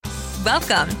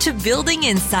Welcome to Building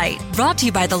Insight, brought to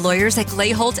you by the lawyers at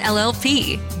Glayholt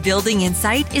LLP. Building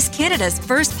Insight is Canada's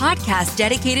first podcast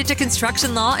dedicated to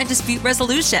construction law and dispute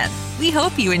resolution. We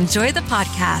hope you enjoy the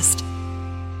podcast.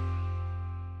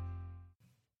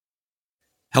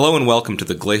 Hello and welcome to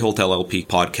the Glayholt LLP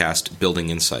podcast,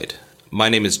 Building Insight. My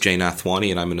name is Jay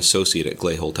Nathwani and I'm an associate at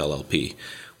Glayholt LLP.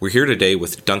 We're here today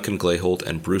with Duncan Glayholt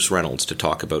and Bruce Reynolds to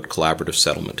talk about collaborative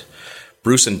settlement.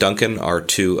 Bruce and Duncan are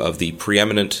two of the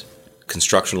preeminent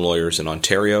construction lawyers in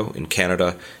Ontario, in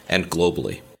Canada, and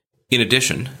globally. In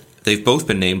addition, they've both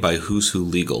been named by Who's Who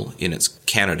Legal in its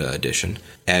Canada edition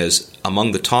as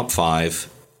among the top 5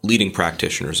 leading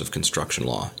practitioners of construction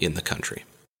law in the country.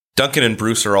 Duncan and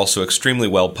Bruce are also extremely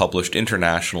well published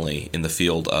internationally in the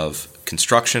field of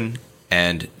construction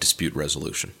and dispute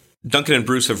resolution. Duncan and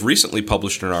Bruce have recently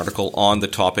published an article on the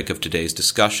topic of today's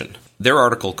discussion. Their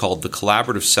article, called The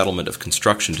Collaborative Settlement of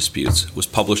Construction Disputes, was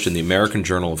published in the American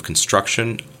Journal of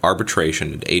Construction,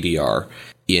 Arbitration, and ADR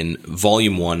in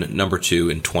Volume 1, Number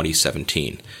 2 in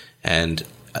 2017. And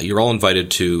you're all invited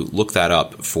to look that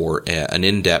up for an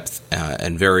in-depth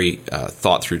and very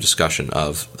thought-through discussion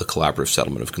of the collaborative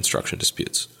settlement of construction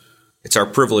disputes. It's our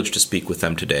privilege to speak with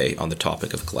them today on the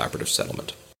topic of collaborative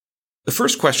settlement. The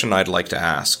first question I'd like to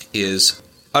ask is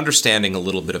understanding a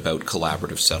little bit about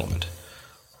collaborative settlement.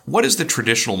 What is the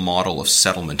traditional model of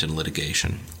settlement in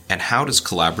litigation, and how does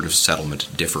collaborative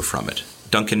settlement differ from it?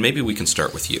 Duncan, maybe we can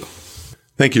start with you.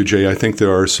 Thank you, Jay. I think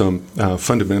there are some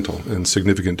fundamental and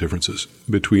significant differences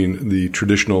between the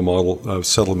traditional model of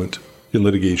settlement in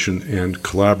litigation and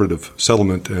collaborative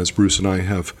settlement, as Bruce and I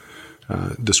have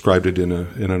described it in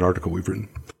an article we've written.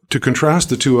 To contrast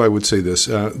the two, I would say this.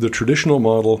 The traditional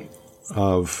model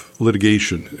of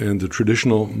litigation and the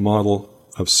traditional model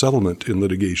of settlement in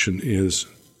litigation is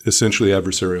essentially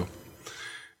adversarial.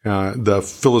 The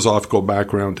philosophical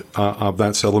background of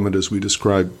that settlement, as we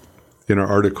describe in our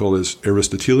article, is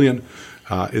Aristotelian.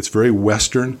 It's very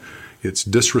Western. It's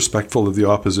disrespectful of the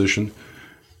opposition.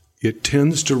 It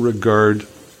tends to regard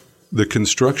the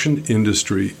construction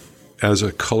industry as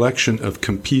a collection of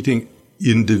competing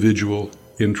individual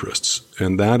interests,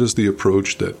 and that is the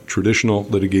approach that traditional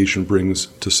litigation brings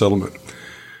to settlement.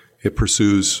 It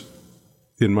pursues,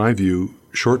 in my view,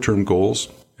 short-term goals,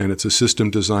 and it's a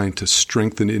system designed to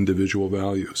strengthen individual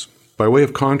values. By way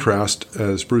of contrast,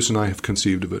 as Bruce and I have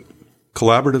conceived of it,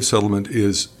 collaborative settlement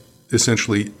is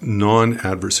essentially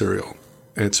non-adversarial.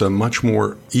 It's a much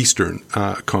more Eastern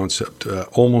concept,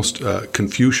 almost a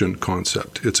Confucian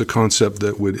concept. It's a concept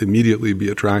that would immediately be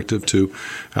attractive to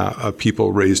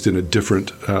people raised in a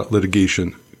different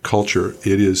litigation culture.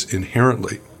 It is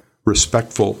inherently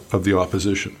respectful of the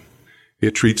opposition.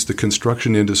 It treats the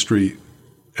construction industry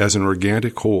as an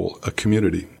organic whole, a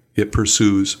community. It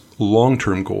pursues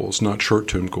long-term goals, not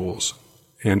short-term goals.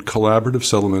 And collaborative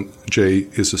settlement, Jay,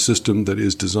 is a system that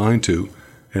is designed to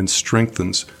and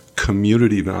strengthens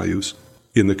community values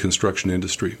in the construction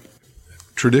industry.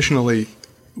 Traditionally,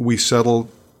 we settle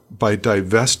by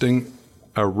divesting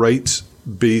a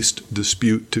rights-based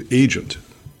dispute to agents.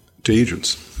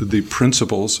 The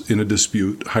principals in a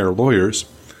dispute hire lawyers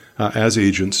as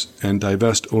agents and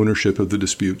divest ownership of the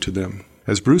dispute to them.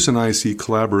 As Bruce and I see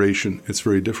collaboration, it's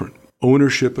very different.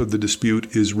 Ownership of the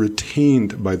dispute is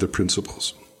retained by the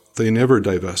principals. They never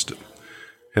divest it.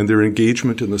 And their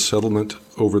engagement in the settlement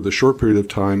over the short period of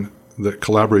time that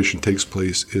collaboration takes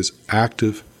place is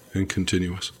active and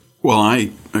continuous. Well,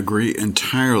 I agree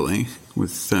entirely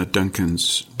with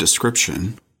Duncan's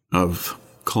description of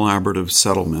collaborative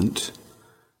settlement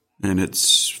and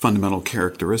its fundamental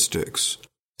characteristics.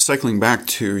 Cycling back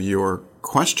to your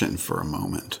question for a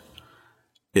moment,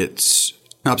 it's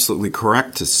absolutely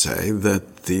correct to say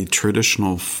that the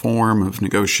traditional form of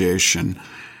negotiation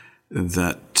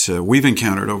that we've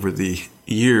encountered over the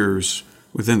years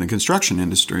within the construction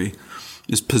industry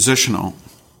is positional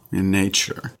in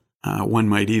nature. One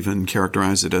might even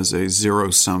characterize it as a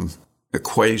zero-sum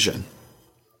equation.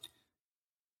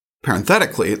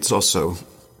 Parenthetically, it's also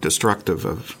destructive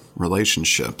of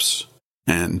relationships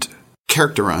and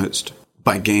characterized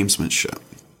by gamesmanship.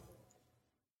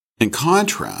 In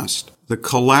contrast, the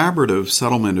collaborative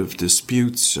settlement of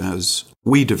disputes as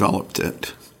we developed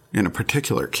it in a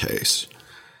particular case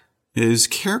is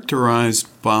characterized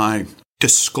by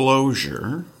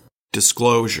disclosure,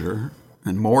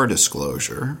 and more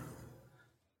disclosure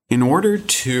in order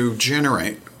to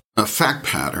generate a fact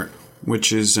pattern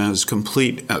which is as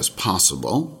complete as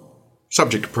possible,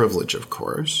 subject to privilege, of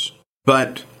course,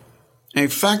 but a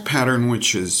fact pattern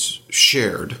which is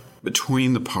shared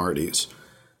between the parties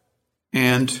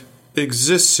and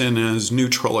exists in as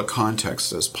neutral a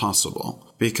context as possible.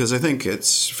 Because I think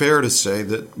it's fair to say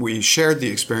that we shared the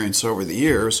experience over the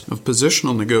years of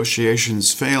positional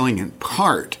negotiations failing in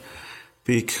part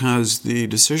because the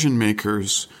decision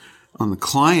makers on the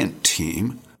client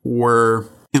team were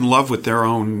in love with their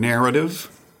own narrative,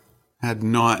 had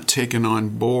not taken on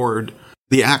board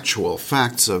the actual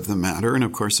facts of the matter. And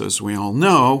of course, as we all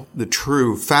know, the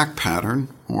true fact pattern,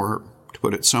 or to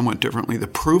put it somewhat differently, the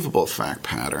provable fact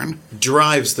pattern,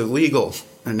 drives the legal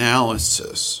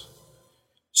analysis.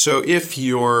 So if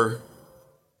you're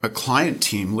a client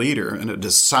team leader and a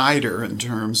decider in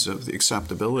terms of the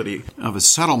acceptability of a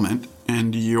settlement,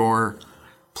 and you're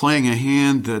playing a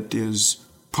hand that is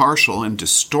partial and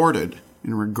distorted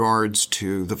in regards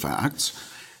to the facts,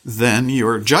 then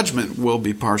your judgment will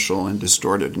be partial and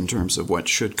distorted in terms of what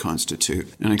should constitute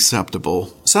an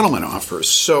acceptable settlement offer.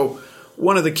 So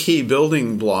one of the key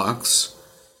building blocks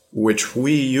which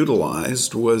we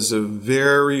utilized was a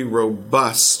very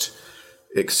robust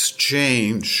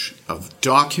exchange of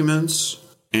documents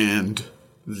and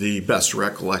the best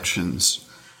recollections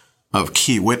of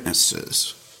key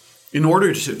witnesses in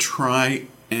order to try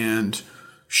and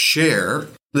share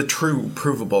the true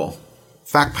provable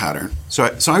fact pattern. So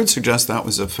I would suggest that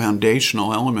was a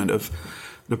foundational element of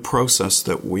the process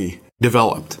that we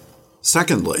developed.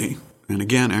 Secondly, and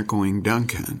again echoing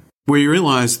Duncan, we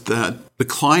realized that the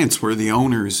clients were the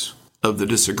owners of the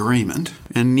disagreement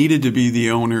and needed to be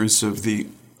the owners of the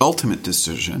ultimate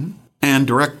decision and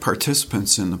direct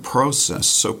participants in the process.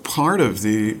 So part of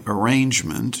the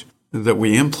arrangement that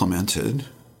we implemented,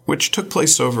 which took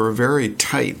place over a very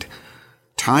tight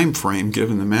time frame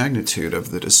given the magnitude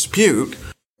of the dispute,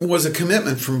 was a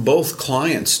commitment from both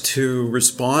clients to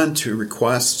respond to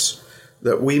requests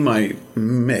that we might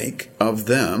make of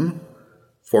them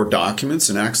for documents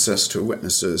and access to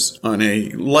witnesses on a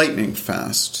lightning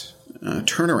fast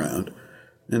turnaround.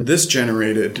 And this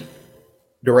generated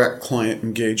direct client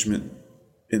engagement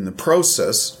in the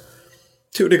process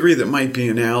to a degree that might be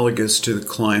analogous to the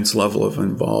client's level of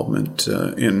involvement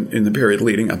in the period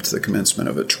leading up to the commencement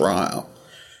of a trial.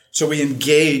 So we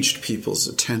engaged people's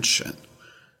attention.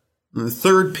 And the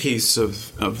third piece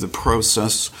of the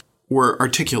process were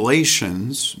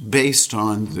articulations based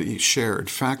on the shared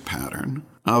fact pattern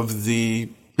of the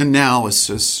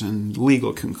analysis and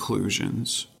legal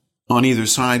conclusions on either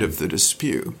side of the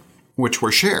dispute, which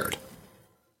were shared.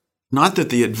 Not that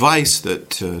the advice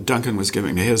that Duncan was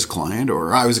giving to his client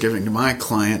or I was giving to my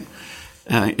client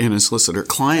in a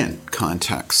solicitor-client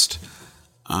context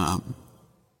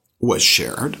was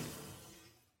shared,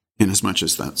 in as much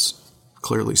as that's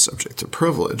clearly subject to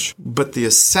privilege, but the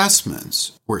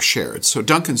assessments were shared. So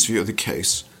Duncan's view of the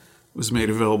case was made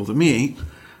available to me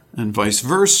and vice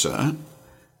versa,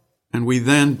 and we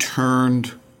then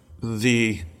turned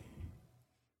the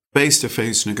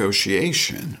face-to-face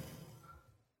negotiation,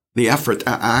 the effort to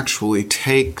actually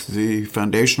take the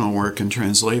foundational work and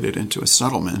translate it into a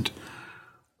settlement,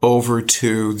 over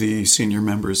to the senior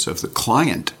members of the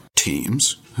client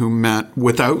teams who met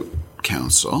without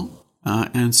counsel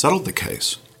and settled the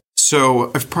case.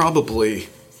 So I've probably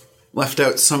left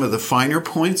out some of the finer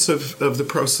points of the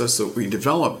process that we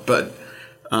developed, but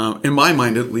in my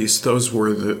mind at least, those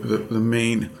were the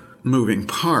main moving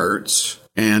parts.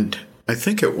 And I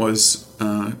think it was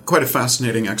quite a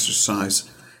fascinating exercise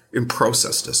in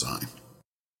process design.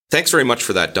 Thanks very much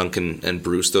for that, Duncan and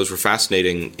Bruce. Those were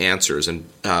fascinating answers. And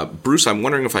Bruce, I'm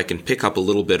wondering if I can pick up a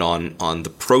little bit on the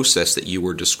process that you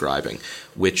were describing,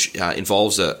 which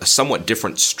involves a somewhat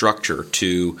different structure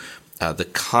to the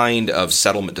kind of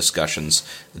settlement discussions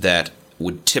that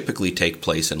would typically take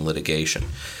place in litigation.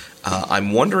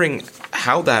 I'm wondering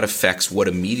how that affects what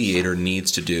a mediator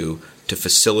needs to do to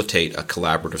facilitate a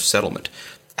collaborative settlement.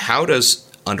 How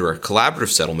does, under a collaborative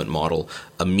settlement model,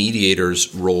 a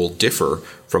mediator's role differ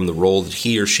from the role that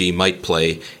he or she might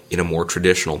play in a more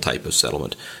traditional type of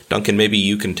settlement? Duncan, maybe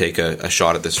you can take a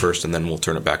shot at this first, and then we'll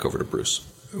turn it back over to Bruce.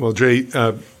 Well, Jay,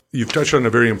 you've touched on a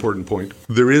very important point.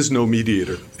 There is no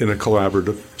mediator in a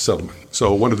collaborative settlement.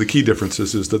 So one of the key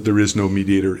differences is that there is no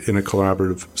mediator in a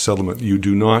collaborative settlement. You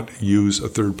do not use a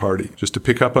third party. Just to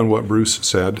pick up on what Bruce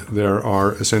said, there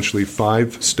are essentially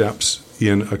 5 steps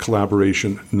in a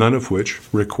collaboration, none of which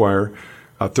require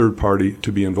a third party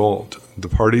to be involved. The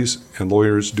parties and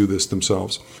lawyers do this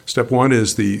themselves. Step 1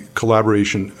 is the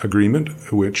collaboration agreement,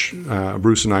 which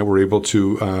Bruce and I were able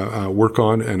to work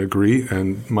on and agree,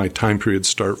 and my time periods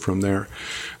start from there.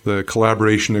 The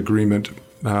collaboration agreement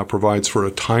provides for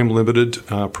a time-limited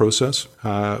process.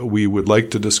 We would like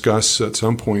to discuss at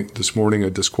some point this morning a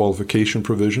disqualification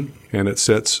provision, and it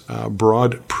sets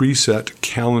broad preset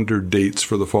calendar dates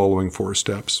for the following 4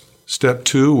 steps. Step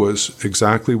 2 was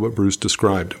exactly what Bruce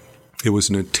described. It was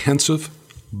an intensive,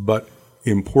 but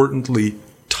importantly,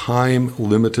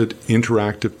 time-limited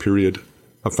interactive period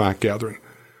of fact-gathering.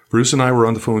 Bruce and I were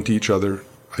on the phone to each other,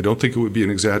 I don't think it would be an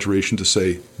exaggeration to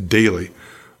say daily,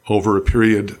 over a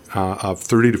period of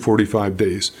 30 to 45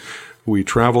 days. We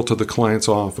traveled to the client's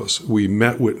office. We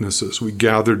met witnesses. We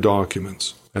gathered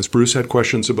documents. As Bruce had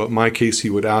questions about my case, he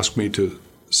would ask me to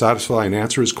satisfy and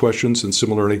answer his questions, and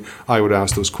similarly, I would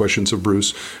ask those questions of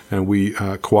Bruce, and we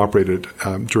cooperated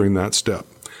during that step.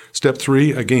 Step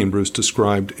 3, again, Bruce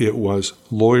described, it was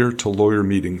lawyer-to-lawyer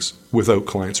meetings without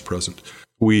clients present.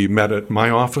 We met at my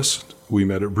office, we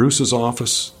met at Bruce's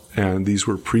office, and these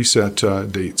were preset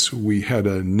dates. We had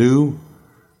a new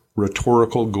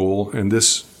rhetorical goal, and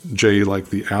this, Jay, like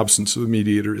the absence of a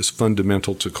mediator, is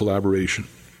fundamental to collaboration.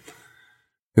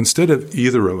 Instead of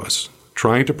either of us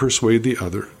trying to persuade the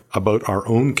other about our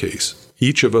own case,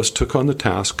 each of us took on the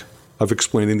task of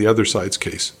explaining the other side's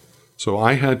case. So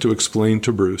I had to explain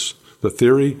to Bruce the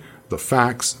theory, the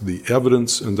facts, the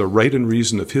evidence, and the right and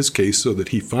reason of his case so that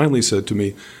he finally said to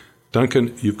me,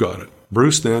 Duncan, you've got it.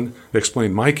 Bruce then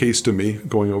explained my case to me,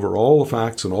 going over all the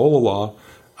facts and all the law,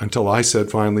 until I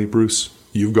said finally, Bruce,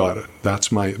 you've got it.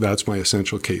 That's my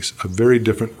essential case. A very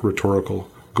different rhetorical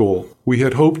goal. We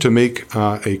had hoped to make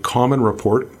a common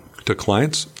report to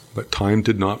clients, but time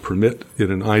did not permit. In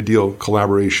an ideal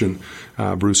collaboration,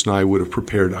 Bruce and I would have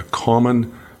prepared a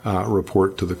common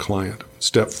report to the client.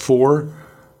 Step 4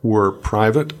 were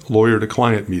private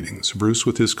lawyer-to-client meetings. Bruce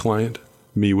with his client,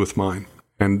 me with mine.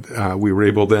 And we were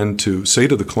able then to say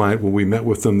to the client when we met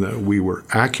with them that we were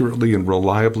accurately and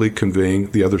reliably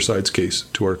conveying the other side's case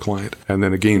to our client. And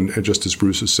then again, just as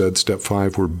Bruce has said, step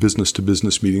 5 were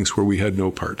business-to-business meetings where we had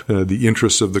no part. The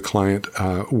interests of the client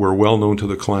were well known to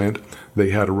the client.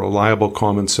 They had a reliable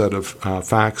common set of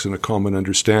facts and a common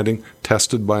understanding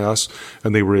tested by us,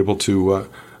 and they were able to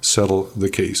settle the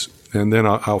case. And then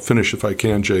I'll finish, if I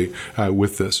can, Jay,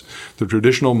 with this. The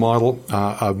traditional model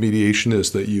of mediation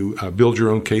is that you build your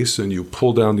own case and you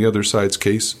pull down the other side's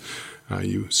case.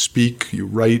 You speak, you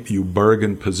write, you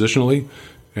bargain positionally,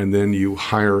 and then you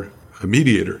hire a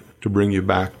mediator to bring you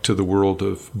back to the world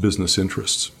of business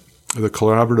interests. The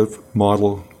collaborative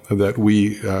model that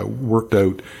we worked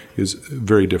out is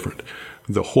very different.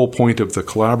 The whole point of the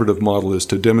collaborative model is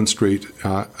to demonstrate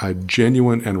a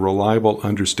genuine and reliable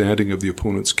understanding of the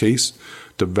opponent's case,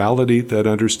 to validate that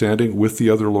understanding with the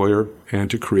other lawyer, and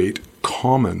to create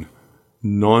common,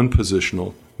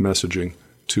 non-positional messaging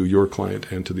to your client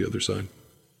and to the other side.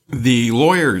 The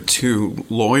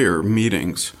lawyer-to-lawyer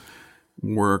meetings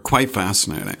were quite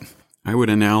fascinating. I would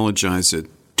analogize it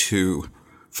to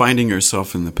finding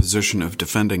yourself in the position of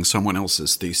defending someone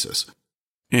else's thesis.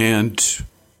 And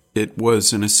it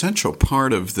was an essential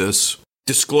part of this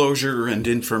disclosure and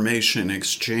information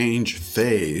exchange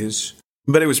phase,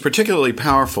 but it was particularly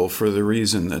powerful for the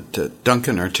reason that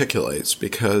Duncan articulates,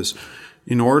 because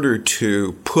in order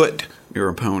to put your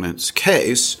opponent's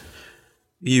case,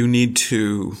 you need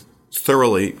to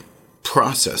thoroughly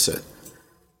process it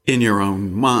in your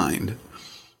own mind.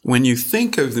 When you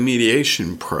think of the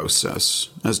mediation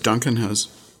process, as Duncan has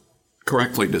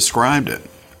correctly described it,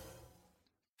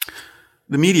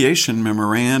 the mediation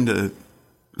memoranda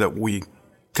that we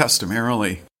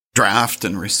customarily draft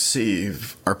and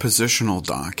receive are positional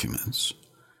documents.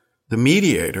 The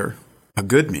mediator, a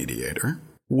good mediator,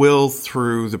 will,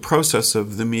 through the process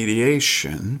of the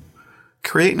mediation,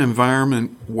 create an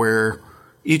environment where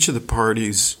each of the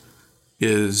parties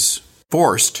is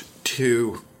forced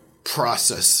to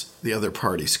process the other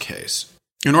party's case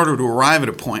in order to arrive at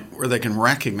a point where they can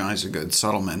recognize a good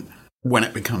settlement when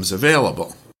it becomes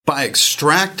available. By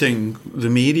extracting the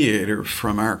mediator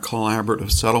from our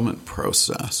collaborative settlement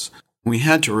process, we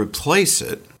had to replace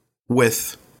it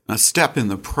with a step in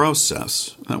the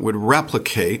process that would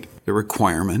replicate the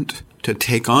requirement to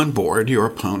take on board your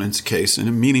opponent's case in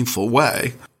a meaningful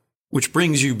way, which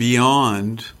brings you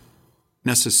beyond,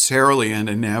 necessarily and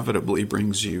inevitably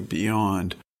brings you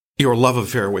beyond your love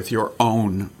affair with your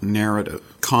own narrative,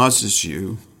 causes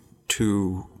you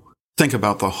to think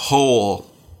about the whole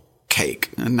cake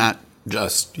and not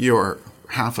just your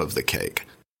half of the cake.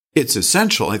 It's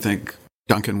essential, I think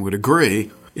Duncan would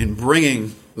agree, in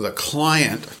bringing the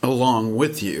client along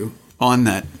with you on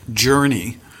that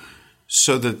journey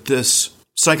so that this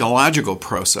psychological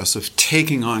process of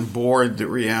taking on board the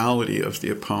reality of the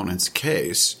opponent's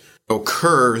case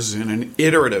occurs in an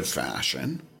iterative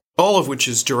fashion, all of which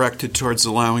is directed towards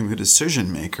allowing the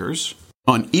decision makers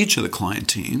on each of the client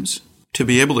teams to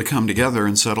be able to come together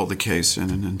and settle the case in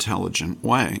an intelligent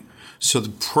way. So the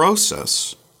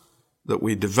process that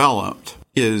we developed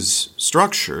is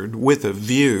structured with a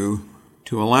view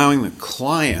to allowing the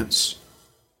clients,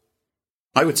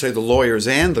 I would say the lawyers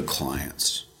and the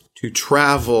clients, to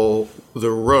travel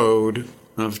the road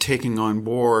of taking on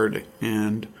board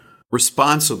and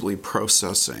responsibly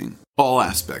processing all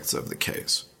aspects of the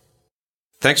case.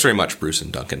 Thanks very much, Bruce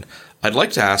and Duncan. I'd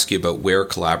like to ask you about where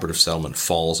collaborative settlement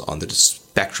falls on the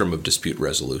spectrum of dispute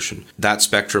resolution. That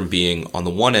spectrum being, on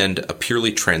the one end, a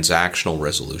purely transactional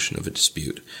resolution of a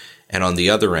dispute, and on the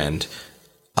other end,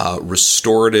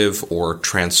 restorative or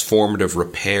transformative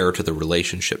repair to the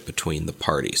relationship between the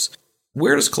parties.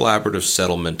 Where does collaborative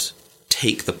settlement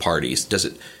take the parties? Does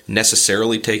it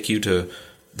necessarily take you to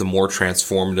the more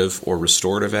transformative or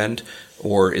restorative end?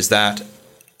 Or is that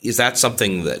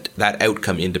something that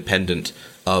outcome independent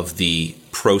of the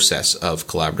process of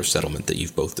collaborative settlement that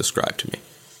you've both described to me?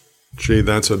 Jay,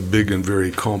 that's a big and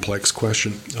very complex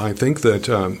question. I think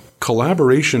that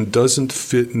collaboration doesn't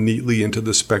fit neatly into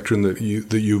the spectrum that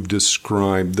you've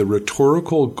described. The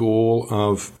rhetorical goal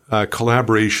of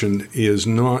collaboration is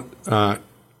not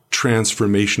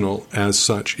transformational as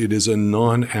such. It is a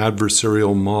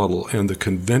non-adversarial model, and the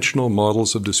conventional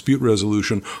models of dispute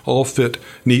resolution all fit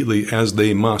neatly, as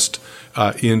they must,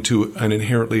 into an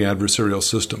inherently adversarial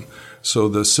system. So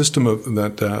the system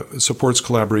that supports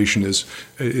collaboration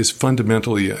is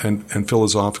fundamentally and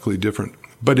philosophically different.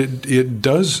 But it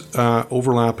does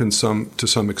overlap to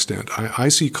some extent. I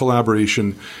see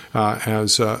collaboration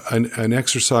as an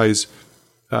exercise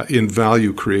in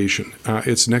value creation.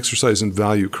 It's an exercise in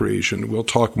value creation. We'll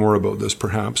talk more about this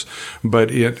perhaps,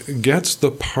 but it gets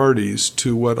the parties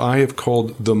to what I have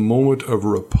called the moment of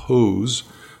repose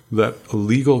that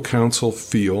legal counsel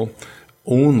feel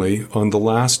only on the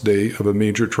last day of a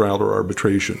major trial or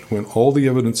arbitration, when all the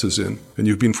evidence is in, and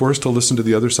you've been forced to listen to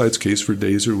the other side's case for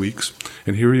days or weeks,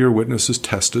 and hear your witnesses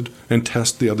tested and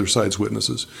test the other side's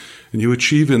witnesses. And you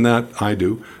achieve in that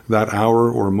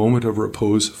hour or moment of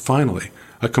repose, finally,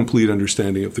 a complete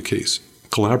understanding of the case.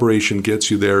 Collaboration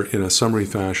gets you there in a summary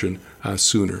fashion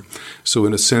sooner. So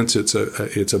in a sense, it's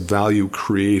a value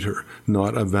creator,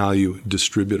 not a value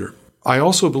distributor. I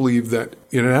also believe that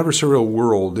in an adversarial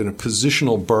world, in a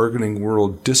positional bargaining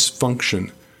world,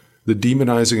 dysfunction, the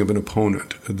demonizing of an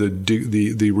opponent,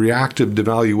 the reactive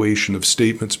devaluation of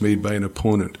statements made by an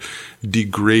opponent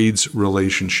degrades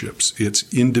relationships.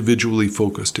 It's individually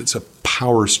focused. It's a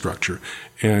power structure.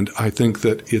 And I think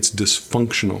that it's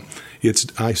dysfunctional.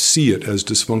 I see it as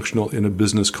dysfunctional in a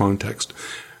business context.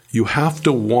 You have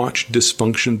to watch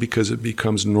dysfunction because it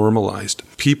becomes normalized.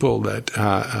 People that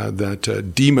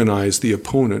demonize the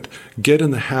opponent get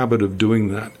in the habit of doing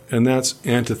that, and that's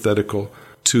antithetical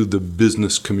to the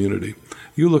business community.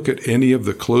 You look at any of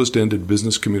the closed-ended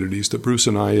business communities that Bruce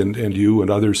and I and you and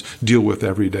others deal with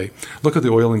every day. Look at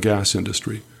the oil and gas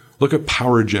industry. Look at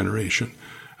power generation.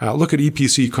 Look at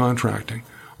EPC contracting.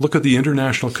 Look at the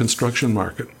international construction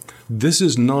market. This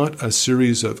is not a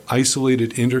series of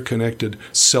isolated, interconnected,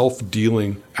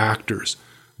 self-dealing actors.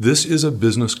 This is a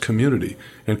business community,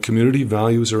 and community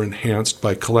values are enhanced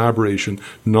by collaboration,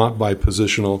 not by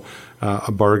positional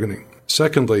bargaining.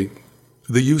 Secondly,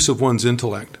 the use of one's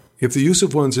intellect. If the use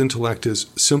of one's intellect is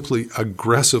simply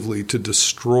aggressively to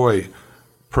destroy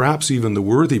perhaps even the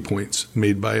worthy points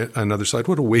made by another side,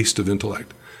 what a waste of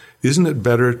intellect. Isn't it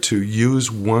better to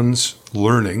use one's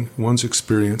learning, one's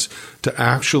experience, to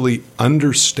actually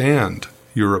understand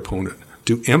your opponent,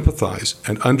 to empathize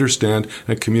and understand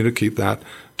and communicate that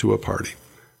to a party?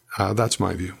 That's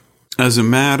my view. As a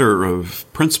matter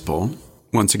of principle,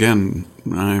 once again,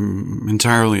 I'm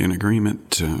entirely in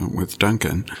agreement with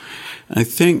Duncan. I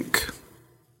think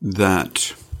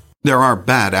that there are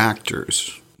bad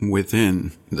actors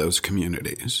within those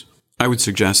communities. I would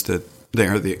suggest that they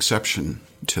are the exception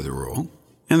to the rule.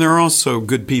 And there are also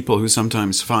good people who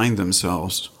sometimes find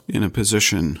themselves in a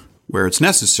position where it's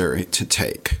necessary to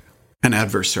take an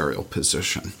adversarial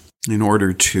position in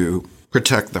order to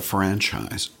protect the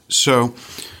franchise. So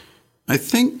I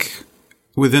think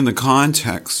within the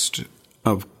context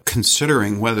of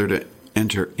considering whether to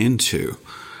enter into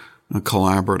a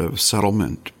collaborative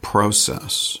settlement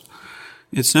process,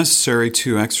 it's necessary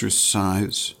to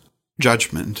exercise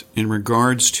judgment in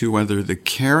regards to whether the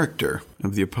character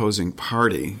of the opposing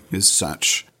party is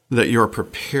such that you're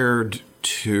prepared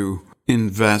to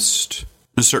invest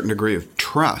a certain degree of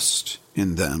trust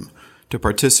in them to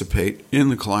participate in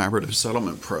the collaborative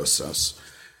settlement process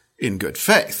in good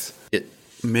faith. It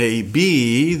may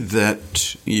be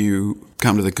that you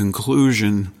come to the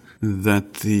conclusion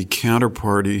that the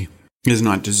counterparty is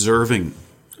not deserving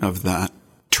of that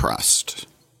trust,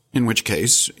 in which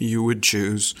case you would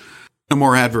choose a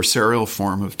more adversarial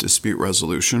form of dispute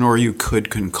resolution, or you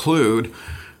could conclude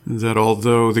that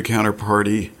although the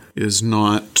counterparty is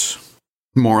not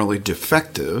morally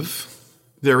defective,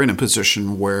 they're in a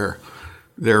position where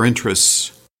their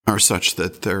interests are such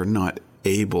that they're not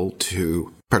able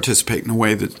to participate in a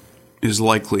way that is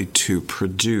likely to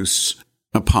produce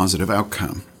a positive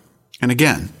outcome. And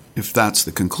again, if that's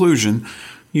the conclusion,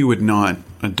 you would not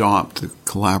adopt the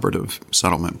collaborative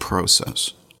settlement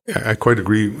process. I quite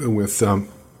agree with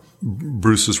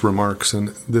Bruce's remarks, and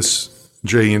this,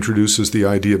 Jay, introduces the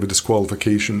idea of a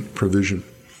disqualification provision.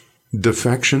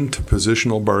 Defection to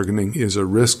positional bargaining is a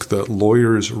risk that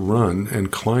lawyers run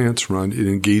and clients run in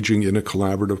engaging in a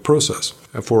collaborative process.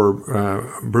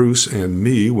 For Bruce and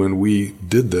me, when we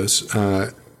did this,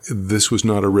 this was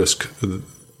not a risk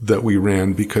that we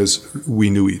ran because we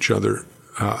knew each other,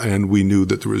 and we knew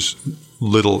that there was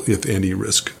little, if any,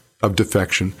 risk of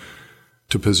defection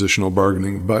to positional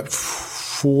bargaining. But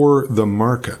for the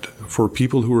market, for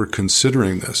people who are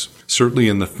considering this, certainly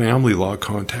in the family law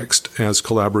context, as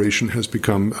collaboration has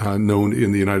become known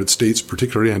in the United States,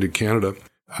 particularly and in Canada,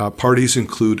 parties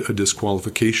include a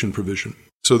disqualification provision.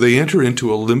 So they enter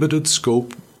into a limited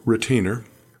scope retainer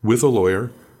with a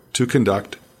lawyer to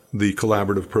conduct the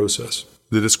collaborative process.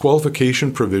 The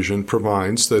disqualification provision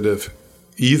provides that if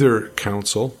either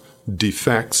counsel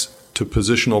defects to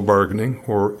positional bargaining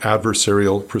or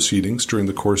adversarial proceedings during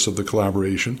the course of the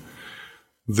collaboration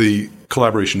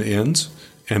ends,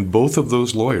 and both of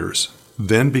those lawyers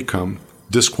then become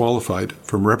disqualified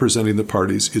from representing the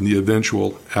parties in the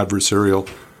eventual adversarial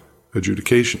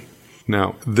adjudication.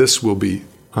 Now, this will be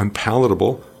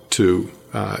unpalatable to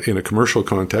in a commercial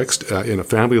context. In a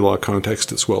family law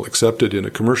context, it's well accepted. In a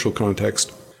commercial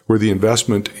context, where the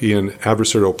investment in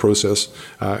adversarial process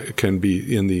can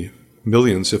be in the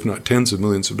millions, if not tens of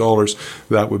millions of dollars,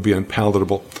 that would be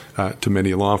unpalatable to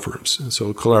many law firms.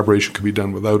 So collaboration can be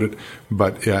done without it,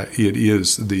 but it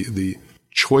is the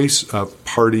choice of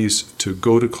parties to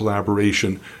go to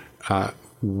collaboration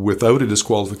without a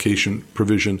disqualification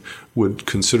provision would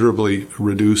considerably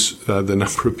reduce the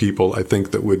number of people, I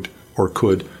think, that would or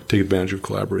could take advantage of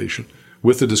collaboration.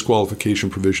 With the disqualification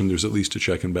provision, there's at least a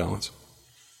check and balance.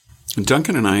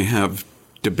 Duncan and I have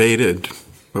debated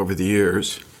over the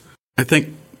years, I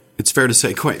think it's fair to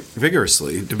say quite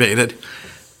vigorously debated,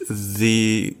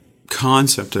 the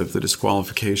concept of the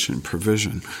disqualification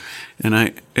provision. And I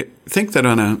think that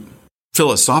on a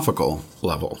philosophical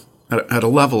level, at a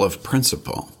level of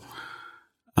principle,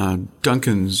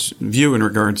 Duncan's view in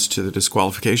regards to the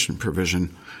disqualification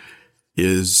provision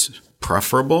is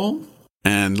preferable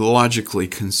and logically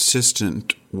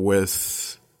consistent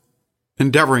with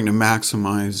endeavoring to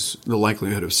maximize the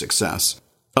likelihood of success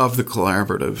of the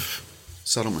collaborative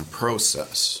settlement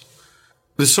process.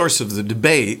 The source of the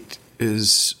debate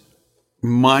is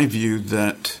my view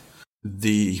that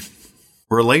the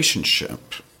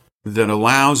relationship that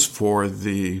allows for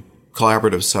the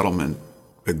collaborative settlement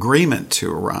agreement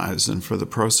to arise and for the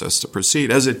process to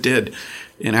proceed, as it did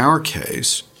in our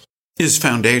case, is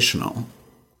foundational.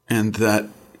 And that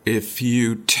if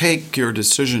you take your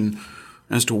decision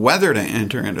as to whether to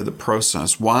enter into the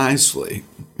process wisely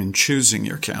in choosing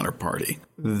your counterparty,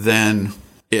 then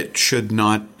it should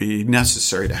not be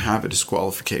necessary to have a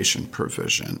disqualification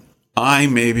provision. I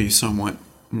may be somewhat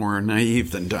more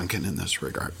naive than Duncan in this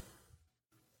regard.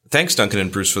 Thanks, Duncan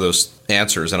and Bruce, for those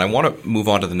answers. And I want to move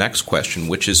on to the next question,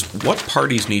 which is what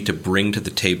parties need to bring to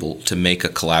the table to make a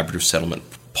collaborative settlement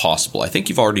possible? I think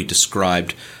you've already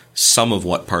described some of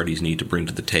what parties need to bring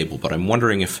to the table, but I'm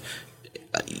wondering if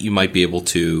you might be able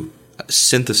to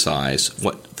synthesize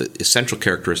what the essential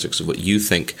characteristics of what you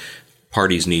think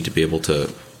parties need to be able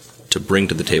to bring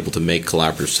to the table to make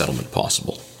collaborative settlement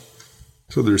possible.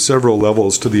 So there's several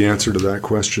levels to the answer to that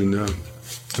question,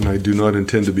 and I do not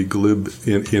intend to be glib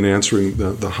in answering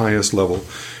the highest level.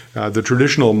 The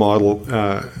traditional model,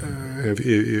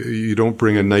 you don't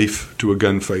bring a knife to a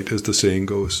gunfight, as the saying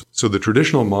goes. So the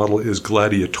traditional model is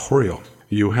gladiatorial.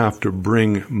 You have to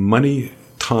bring money,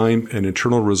 time, and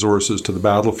internal resources to the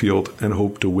battlefield and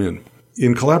hope to win.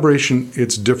 In collaboration,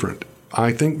 it's different.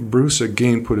 I think Bruce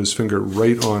again put his finger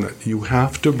right on it. You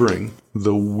have to bring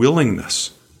the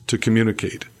willingness to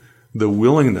communicate, the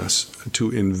willingness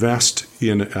to invest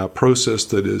in a process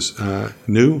that is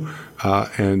new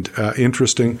and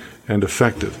interesting and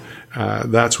effective.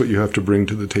 That's what you have to bring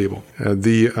to the table.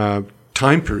 The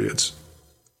time periods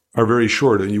are very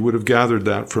short, and you would have gathered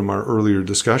that from our earlier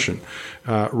discussion.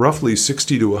 Roughly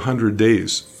 60 to 100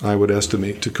 days, I would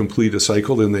estimate, to complete a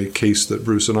cycle. In the case that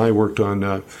Bruce and I worked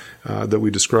on that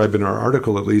we describe in our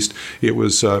article, at least, it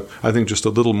was, I think, just a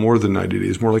little more than 90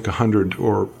 days, more like 100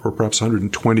 or perhaps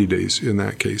 120 days in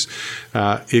that case.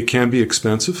 It can be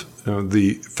expensive.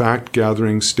 The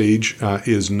fact-gathering stage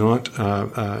is not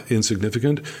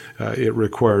insignificant. It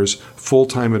requires full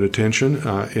time and attention,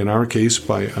 in our case,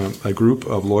 by a group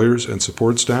of lawyers and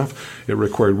support staff. It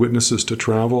required witnesses to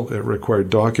travel. It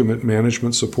required document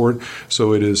management support.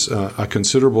 So it is a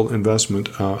considerable investment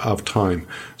of time.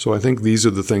 So I think these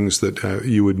are the things that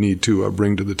you would need to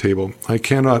bring to the table. I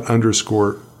cannot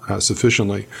underscore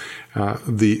sufficiently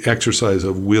the exercise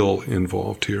of will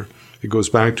involved here. It goes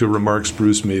back to remarks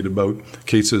Bruce made about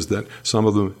cases that some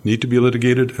of them need to be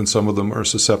litigated and some of them are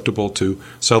susceptible to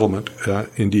settlement,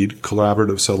 indeed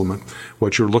collaborative settlement.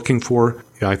 What you're looking for,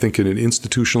 I think, in an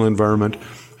institutional environment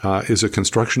is a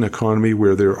construction economy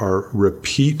where there are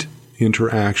repeat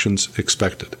interactions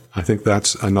expected. I think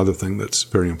that's another thing that's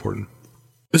very important.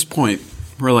 This point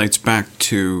relates back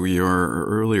to your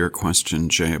earlier question,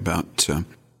 Jay, about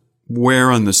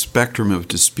where on the spectrum of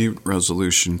dispute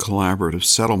resolution collaborative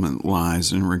settlement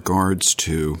lies in regards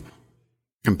to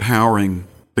empowering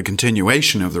the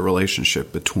continuation of the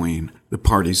relationship between the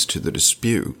parties to the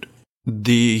dispute.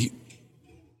 The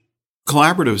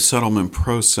collaborative settlement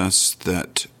process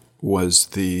that was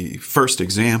the first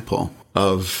example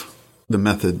of the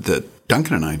method that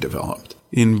Duncan and I developed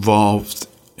involved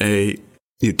a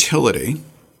utility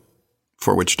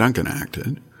for which Duncan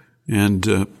acted and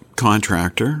a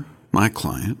contractor, my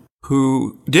client,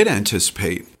 who did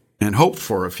anticipate and hope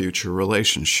for a future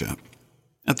relationship.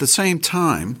 At the same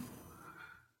time,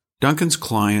 Duncan's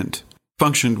client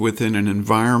functioned within an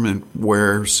environment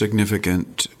where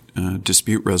significant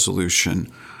dispute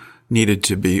resolution needed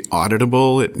to be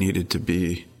auditable, it needed to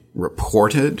be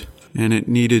reported, and it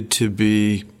needed to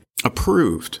be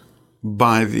approved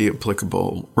by the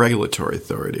applicable regulatory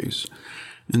authorities.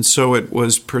 And so it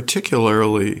was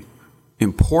particularly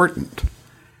important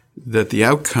that the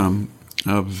outcome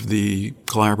of the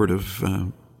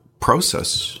collaborative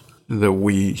process that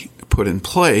we put in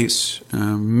place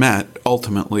met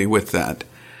ultimately with that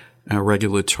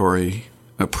regulatory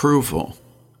approval.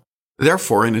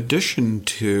 Therefore, in addition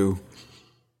to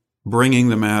bringing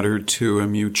the matter to a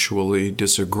mutually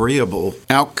disagreeable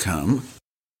outcome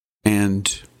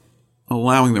and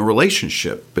allowing the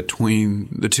relationship between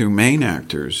the two main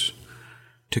actors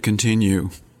to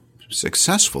continue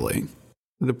successfully,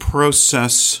 the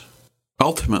process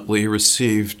ultimately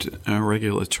received a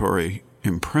regulatory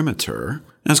imprimatur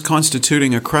as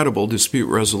constituting a credible dispute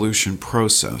resolution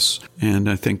process. And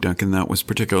I think, Duncan, that was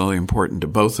particularly important to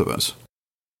both of us.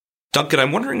 Duncan,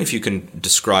 I'm wondering if you can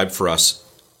describe for us,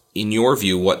 in your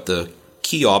view, what the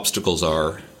key obstacles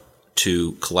are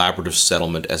to collaborative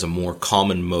settlement as a more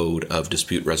common mode of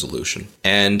dispute resolution.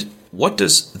 And what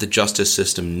does the justice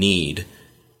system need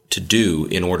to do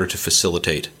in order to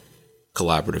facilitate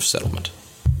collaborative settlement?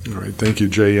 All right. Thank you,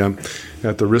 Jay.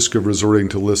 At the risk of resorting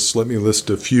to lists, let me list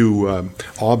a few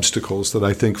obstacles that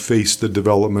I think face the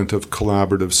development of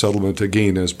collaborative settlement,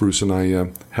 again, as Bruce and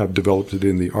I have developed it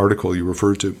in the article you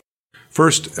referred to.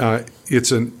 First,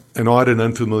 it's an odd and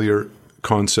unfamiliar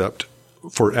concept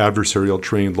for adversarial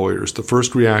trained lawyers. The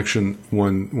first reaction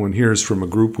one hears from a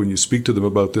group when you speak to them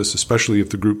about this, especially if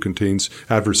the group contains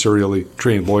adversarially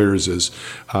trained lawyers, is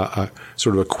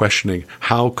sort of a questioning,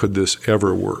 how could this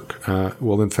ever work?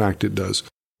 Well, in fact, it does.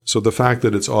 So the fact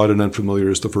that it's odd and unfamiliar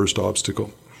is the first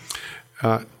obstacle.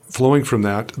 Flowing from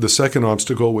that, the second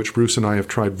obstacle, which Bruce and I have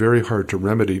tried very hard to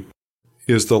remedy,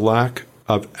 is the lack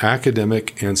of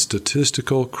academic and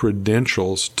statistical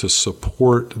credentials to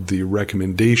support the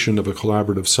recommendation of a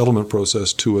collaborative settlement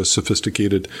process to a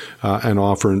sophisticated and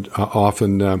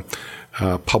often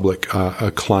public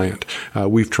client.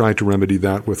 We've tried to remedy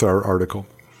that with our article.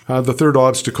 The third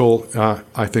obstacle,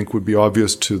 I think, would be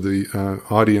obvious to the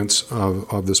audience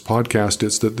of this podcast.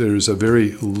 It's that there's a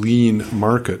very lean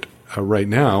market right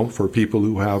now for people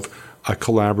who have a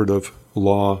collaborative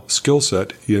law skill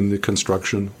set in the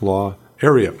construction law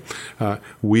area.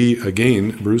 We,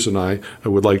 again, Bruce and I,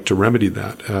 would like to remedy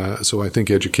that. So I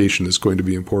think education is going to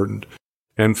be important.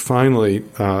 And finally,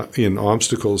 in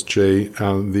obstacles, Jay,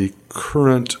 the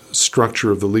current structure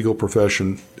of the legal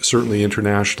profession, certainly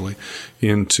internationally,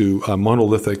 into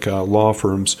monolithic law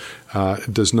firms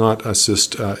does not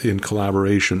assist in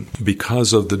collaboration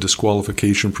because of the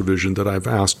disqualification provision that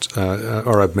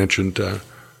I've mentioned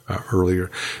earlier.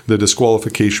 The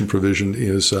disqualification provision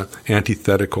is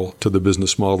antithetical to the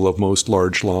business model of most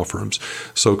large law firms.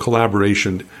 So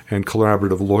collaboration and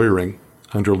collaborative lawyering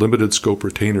under limited scope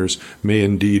retainers may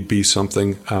indeed be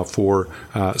something for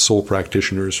sole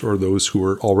practitioners or those who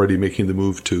are already making the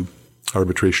move to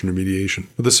arbitration or mediation.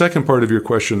 But the second part of your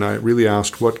question, I really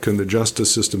asked, what can the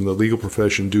justice system, the legal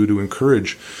profession do to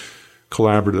encourage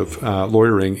collaborative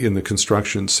lawyering in the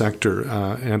construction sector?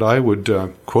 And I would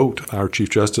quote our Chief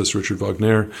Justice, Richard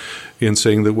Wagner, in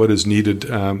saying that what is needed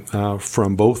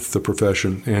from both the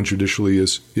profession and judicially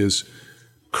is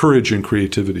courage and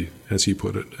creativity, as he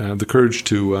put it. The courage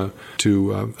to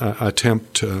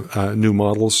attempt new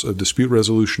models of dispute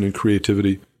resolution and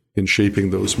creativity in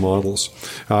shaping those models.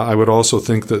 I would also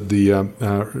think that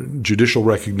the judicial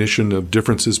recognition of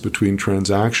differences between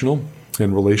transactional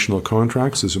and relational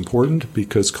contracts is important,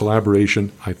 because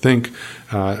collaboration, I think,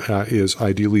 is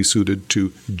ideally suited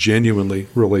to genuinely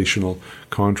relational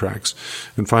contracts.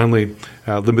 And finally,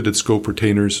 limited scope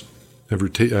retainers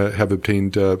have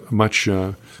obtained much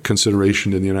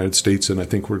consideration in the United States, and I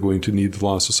think we're going to need the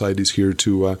law societies here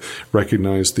to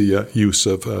recognize the use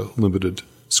of limited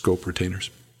scope retainers.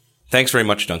 Thanks very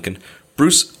much, Duncan.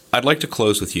 Bruce, I'd like to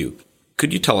close with you.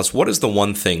 Could you tell us, what is the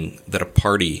one thing that a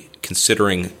party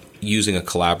considering using a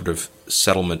collaborative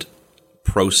settlement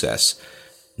process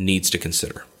needs to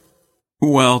consider?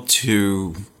 Well,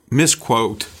 to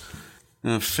misquote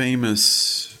a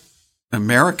famous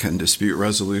American dispute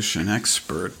resolution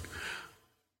expert,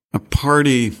 a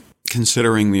party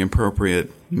considering the appropriate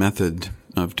method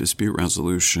of dispute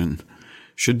resolution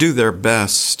should do their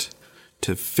best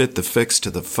to fit the fix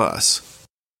to the fuss.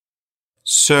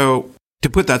 So, to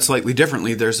put that slightly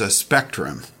differently, there's a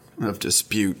spectrum of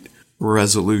dispute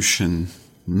resolution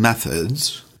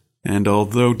methods. And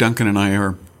although Duncan and I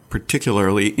are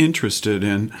particularly interested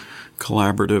in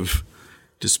collaborative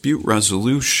dispute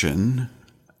resolution,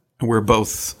 we're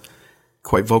both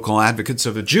quite vocal advocates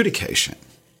of adjudication.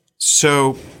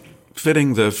 So,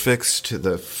 fitting the fix to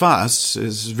the fuss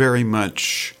is very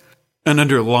much an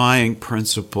underlying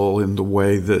principle in the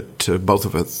way that both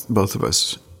of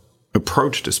us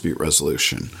approach dispute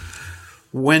resolution.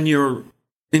 When you're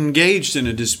engaged in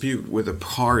a dispute with a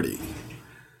party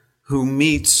who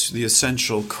meets the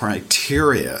essential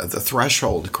criteria, the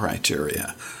threshold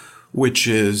criteria, which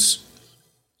is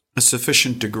a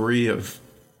sufficient degree of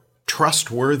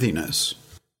trustworthiness,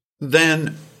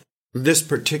 then this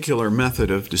particular method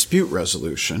of dispute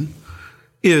resolution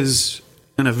is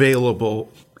an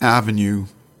available avenue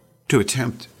to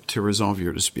attempt to resolve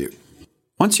your dispute.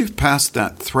 Once you've passed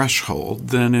that threshold,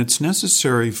 then it's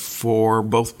necessary for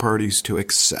both parties to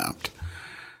accept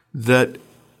that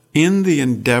in the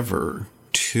endeavor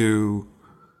to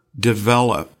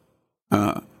develop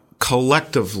a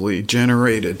collectively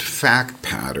generated fact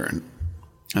pattern,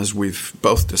 as we've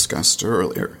both discussed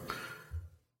earlier,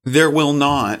 there will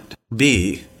not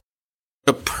be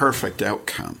a perfect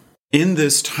outcome. In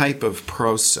this type of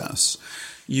process,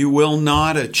 you will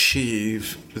not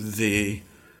achieve the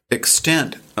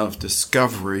extent of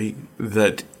discovery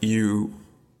that you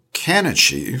can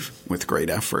achieve, with great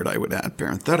effort, I would add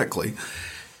parenthetically,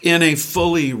 in a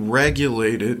fully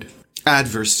regulated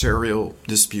adversarial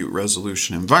dispute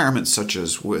resolution environment, such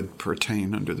as would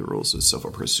pertain under the rules of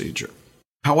civil procedure.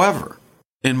 However,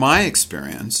 in my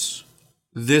experience,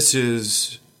 this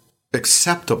is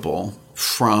acceptable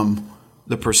from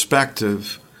the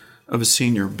perspective of a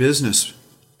senior business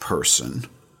person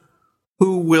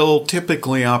who will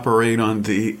typically operate on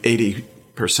the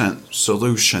 80%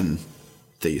 solution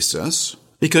thesis,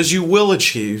 because you will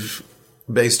achieve,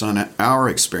 based on our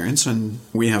experience, and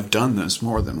we have done this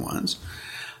more than once,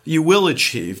 you will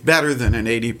achieve better than an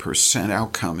 80%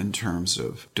 outcome in terms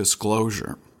of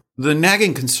disclosure. The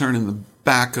nagging concern in the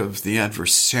back of the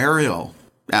adversarial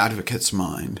advocate's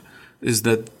mind is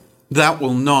that that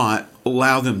will not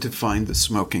allow them to find the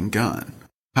smoking gun.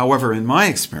 However, in my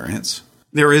experience,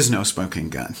 there is no smoking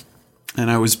gun.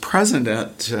 And I was present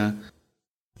at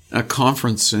a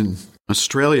conference in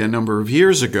Australia a number of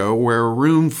years ago where a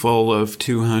room full of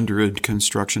 200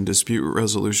 construction dispute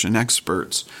resolution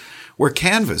experts were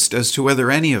canvassed as to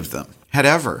whether any of them had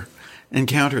ever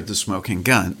encountered the smoking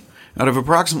gun. Out of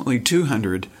approximately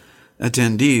 200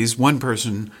 attendees, one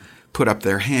person put up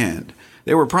their hand.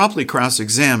 They were promptly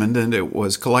cross-examined, and it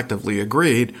was collectively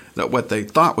agreed that what they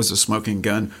thought was a smoking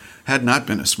gun had not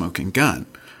been a smoking gun.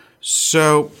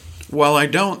 So, while I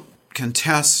don't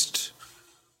contest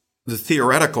the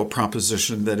theoretical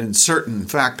proposition that in certain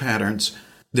fact patterns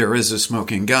there is a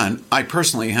smoking gun, I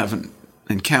personally haven't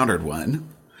encountered one.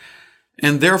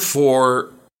 And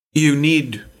therefore, you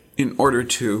need, in order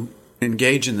to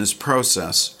engage in this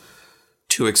process,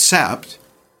 to accept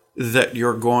that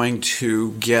you're going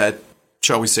to get,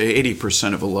 shall we say,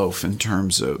 80% of a loaf in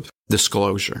terms of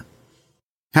disclosure.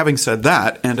 Having said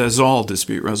that, and as all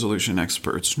dispute resolution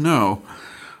experts know,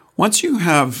 Once you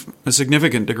have a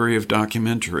significant degree of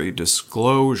documentary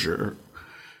disclosure,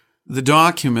 the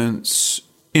documents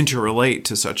interrelate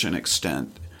to such an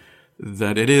extent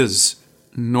that it is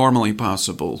normally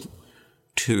possible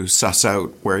to suss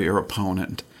out where your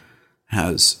opponent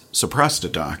has suppressed a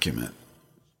document.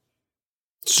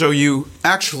 So you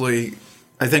actually,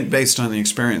 I think based on the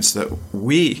experience that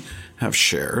we have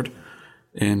shared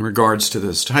in regards to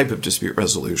this type of dispute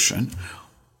resolution,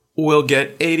 will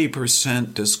get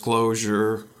 80%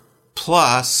 disclosure,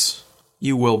 plus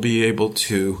you will be able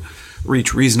to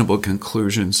reach reasonable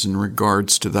conclusions in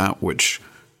regards to that which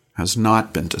has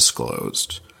not been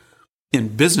disclosed.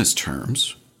 In business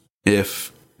terms,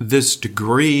 if this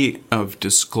degree of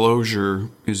disclosure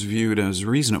is viewed as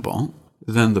reasonable,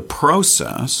 then the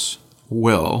process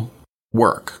will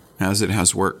work as it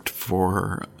has worked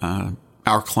for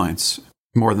our clients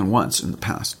more than once in the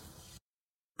past.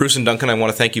 Bruce and Duncan, I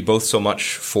want to thank you both so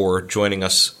much for joining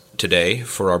us today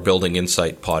for our Building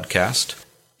Insight podcast.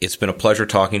 It's been a pleasure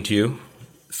talking to you.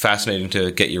 Fascinating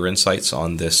to get your insights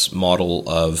on this model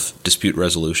of dispute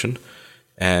resolution.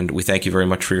 And we thank you very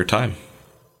much for your time.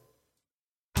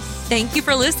 Thank you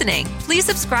for listening. Please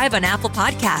subscribe on Apple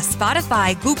Podcasts,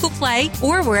 Spotify, Google Play,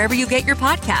 or wherever you get your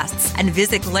podcasts. And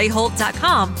visit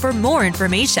GlayHolt.com for more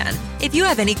information. If you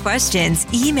have any questions,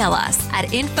 email us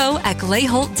at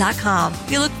info@GlayHolt.com.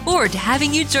 We look forward to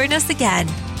having you join us again.